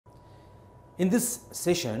In this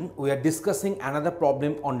session, we are discussing another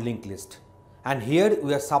problem on linked list, and here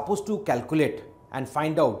we are supposed to calculate and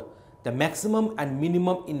find out the maximum and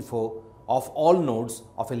minimum info of all nodes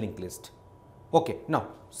of a linked list. Okay, now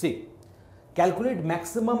see, calculate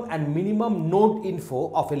maximum and minimum node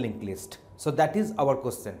info of a linked list. So that is our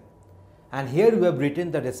question, and here we have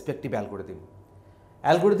written the respective algorithm.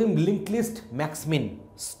 Algorithm linked list max min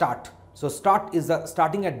start. So start is the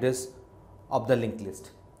starting address of the linked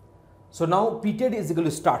list. So now pthread is equal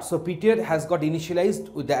to start. So pthread has got initialized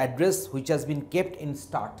with the address which has been kept in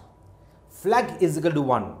start. Flag is equal to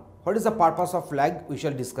 1. What is the purpose of flag? We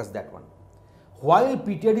shall discuss that one. While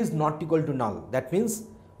pthread is not equal to null, that means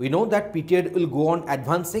we know that pthread will go on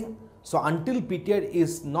advancing. So until pthread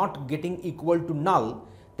is not getting equal to null,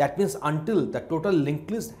 that means until the total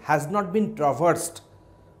linked list has not been traversed,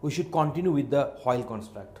 we should continue with the while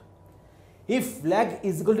construct. If flag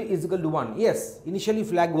is equal to 1, yes, initially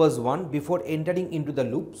flag was 1 before entering into the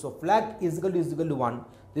loop. So flag is equal to 1,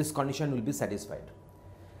 this condition will be satisfied.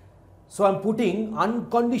 So I am putting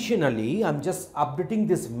unconditionally, I am just updating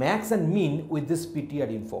this max and min with this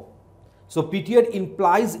pthread info. So pthread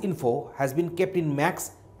implies info has been kept in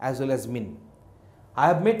max as well as min. I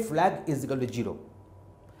have made flag is equal to 0.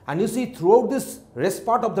 And you see, throughout this rest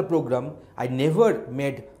part of the program, I never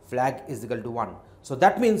made flag is equal to 1. So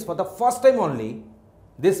that means for the first time only,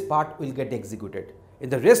 this part will get executed.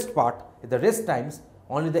 In the rest part, in the rest times,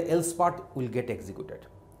 only the else part will get executed.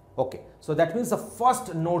 Okay, so that means the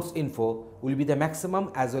first node's info will be the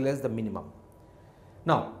maximum as well as the minimum.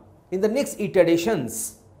 Now, in the next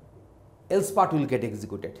iterations, else part will get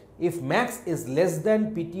executed. If max is less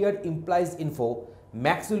than pthread implies info,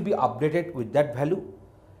 max will be updated with that value.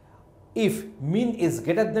 If min is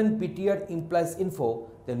greater than pthread implies info,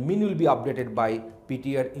 then min will be updated by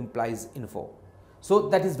pthread implies info. So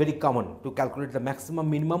that is very common to calculate the maximum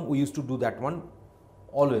minimum. We used to do that one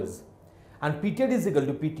always. And pthread is equal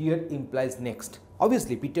to pthread implies next.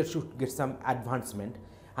 Obviously pthread should get some advancement,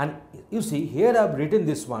 and you see here I have written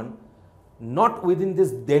this one not within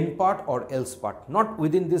this then part or else part, not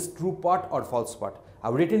within this true part or false part. I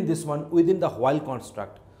have written this one within the while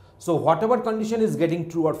construct. So whatever condition is getting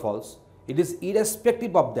true or false, it is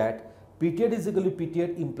irrespective of that, pthread is equal to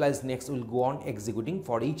pthread implies next will go on executing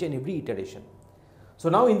for each and every iteration. So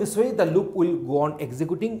now in this way the loop will go on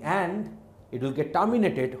executing and it will get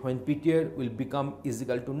terminated when pthread will become is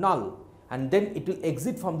equal to null, and then it will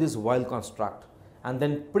exit from this while construct and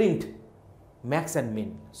then print max and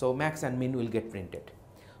min. So max and min will get printed.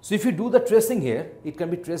 So if you do the tracing here, it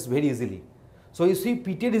can be traced very easily. So you see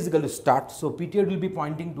pthread is equal to start. So pthread will be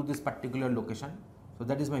pointing to this particular location. So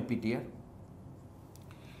that is my pthread.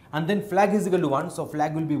 And then flag is equal to 1. So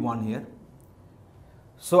flag will be 1 here.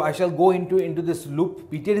 So I shall go into this loop.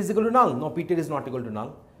 Pthread is equal to null. No, pthread is not equal to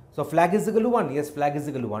null. So flag is equal to 1. Yes, flag is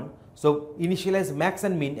equal to 1. So initialize max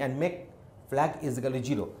and min and make flag is equal to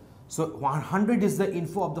 0. So 100 is the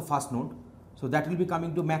info of the first node. So that will be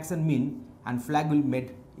coming to max and min, and flag will be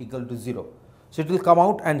made equal to 0. So it will come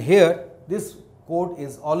out, and here this code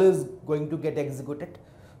is always going to get executed.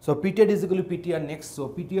 So pthread is equal to pthread next. So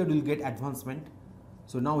pthread will get advancement.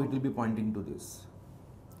 So now it will be pointing to this.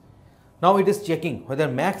 Now it is checking whether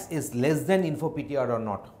max is less than info pthread or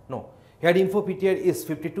not. No, here info pthread is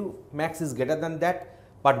 52, max is greater than that,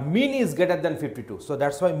 but min is greater than 52. So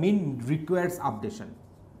that's why min requires updation.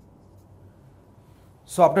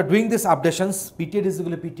 So after doing this updations, pthread is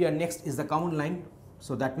equal to pthread next is the command line.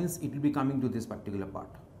 So that means it will be coming to this particular part.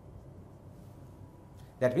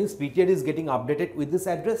 That means pthread is getting updated with this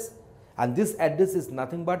address, and this address is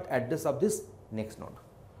nothing but address of this next node.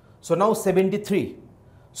 So now 73.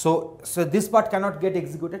 So this part cannot get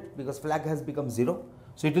executed because flag has become 0.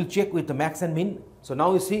 So it will check with the max and min. So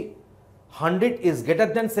now you see 100 is greater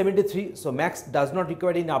than 73. So max does not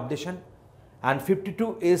require any updation, and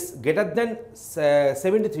 52 is greater than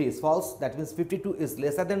 73 is false. That means 52 is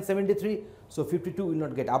lesser than 73. So 52 will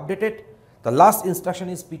not get updated. The last instruction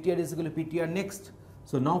is pthread is equal to pthread next.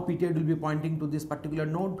 So now pthread will be pointing to this particular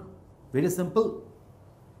node. Very simple.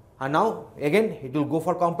 And now again it will go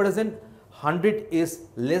for comparison. 100 is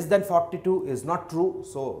less than 42 is not true.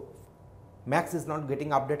 So max is not getting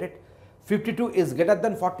updated. 52 is greater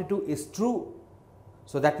than 42 is true.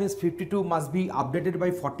 So that means 52 must be updated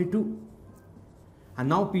by 42. And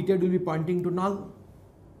now pthread will be pointing to null.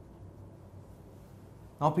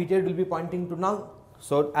 Now pthread will be pointing to null.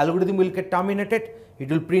 So algorithm will get terminated. It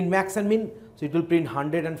will print max and min. So it will print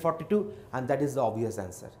 142, and that is the obvious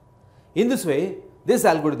answer. In this way, this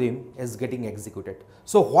algorithm is getting executed.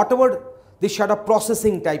 So whatever this sort of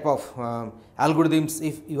processing type of algorithms,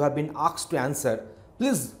 if you have been asked to answer,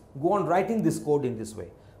 please go on writing this code in this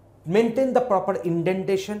way. maintain the proper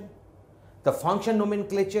indentation, the function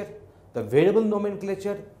nomenclature, the variable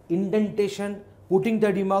nomenclature, indentation, putting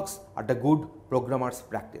the remarks are the good programmer's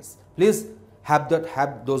practice. Please have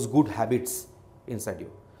those good habits inside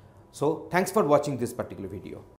you. So thanks for watching this particular video.